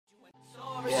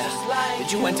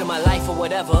that you enter my life or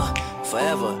whatever.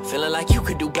 Forever, feeling like you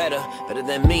could do better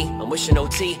than me. I'm wishing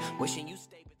OT, wishing you stay.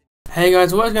 Hey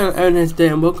guys, what's going on here today,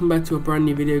 and welcome back to a brand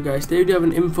new video, guys. Today we do have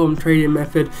an informed trading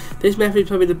method. This method is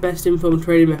probably the best informed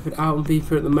trading method out on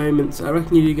FIFA at the moment, so I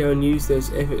reckon you do go and use this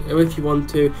if you want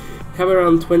to. You have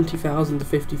around 20,000 to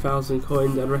 50,000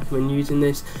 coins. I'd recommend using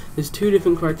this. There's two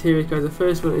different criteria, guys. The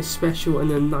first one is special and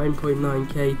then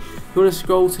 9.9k. You want to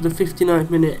scroll to the 59th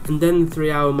minute and then the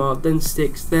 3 hour mark, then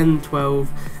 6, then 12,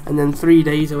 and then 3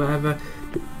 days or whatever.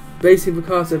 Basically,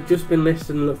 because I've just been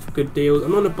listed and looked for good deals. I'm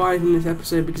not going to buy in this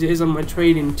episode because it is on my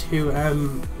trading to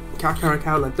Kaka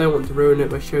account. I don't want to ruin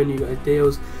it by showing you guys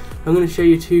deals. I'm going to show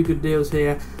you two good deals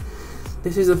here.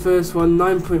 This is the first one.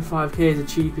 9.5k is the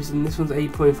cheapest, and this one's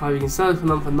 8.5. You can sell it for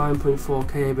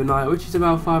 9.4k overnight, which is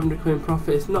about 500 quid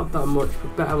profit. It's not that much,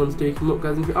 but better ones do come up,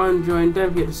 guys. And if you are enjoying,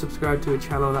 don't forget to subscribe to the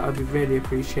channel. That would be really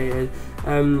appreciated.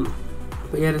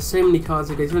 But yeah, there's so many cards,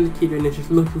 guys. If you want to keep doing this,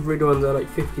 just looking through the ones that are like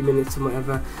 50 minutes or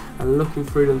whatever, and looking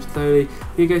through them slowly.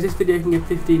 You guys, this video can get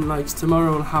 15 likes.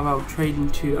 Tomorrow I'll have out trading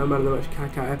to Man of the Match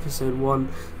Kaka episode 1.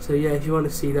 So yeah, if you want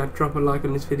to see that, drop a like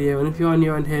on this video. And if you are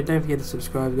new around here, don't forget to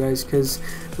subscribe, guys, because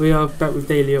we are back with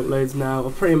daily uploads now,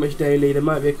 or pretty much daily. There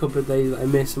might be a couple of days that I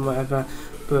miss and whatever.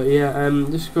 But yeah,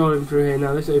 just scrolling through here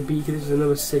now. This is a beacon. This is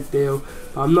another sick deal.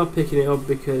 But I'm not picking it up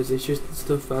because it's just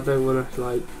stuff that I don't want to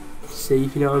like see,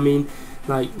 if you know what I mean.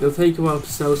 Like, it'll take a while to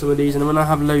sell some of these, and when I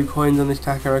have low coins on this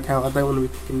Kaka account, I don't want to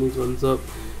be picking these ones up.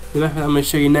 The method I'm going to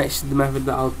show you next is the method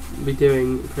that I'll be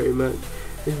doing pretty much.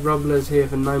 This Robler's here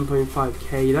for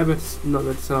 9.5k. That's not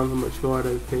going to sell for much more, I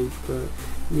don't think, but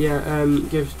yeah,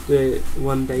 gives the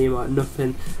 1 day you might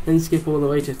nothing. Then skip all the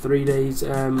way to 3 days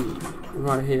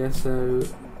right here, so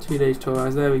 2 days 12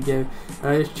 hours, there we go.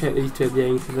 I just checked these two at the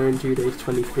end because they're in 2 days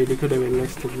 23. They could have been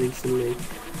listed recently.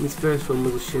 This first one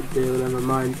was a shit deal, never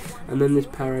mind. And then this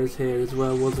Perez here as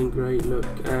well wasn't great. Look,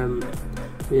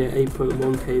 yeah,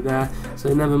 8.1k there,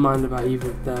 so never mind about either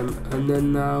of them. And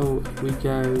then now we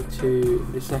go to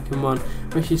the second one,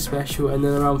 which is special, and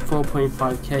then around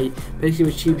 4.5k. Basically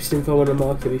the cheapest info on the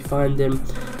market. We find him,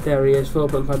 there he is,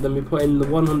 4.5. Then we put in the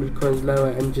 100 coins lower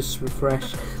and just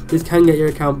refresh. This can get your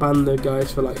account banned though,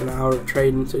 guys, for like an hour of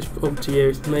trading, so it's up to you.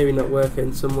 It's maybe not worth it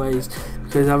in some ways,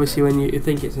 because obviously when you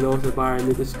think it's an auto buyer and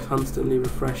they're just constantly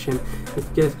refreshing,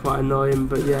 it gets quite annoying.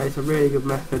 But yeah, it's a really good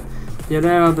method. Yeah,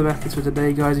 there are the methods for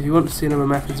today, guys. If you want to see another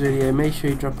methods video, make sure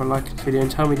you drop a like on this video and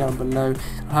tell me down below.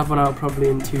 I'll have one out probably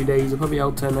in 2 days. I'll probably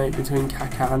alternate between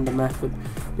Kaka and the method.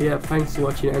 But yeah, thanks for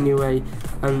watching anyway.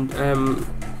 And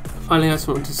finally, I just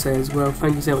wanted to say as well,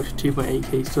 thank you so much for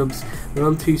 2.8k subs. We're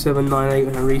on 2798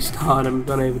 when I restarted, and we've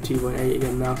gone over 2.8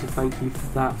 again now, so thank you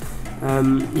for that.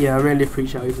 Yeah, I really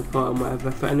appreciate your support and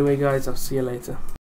whatever. But anyway, guys, I'll see you later.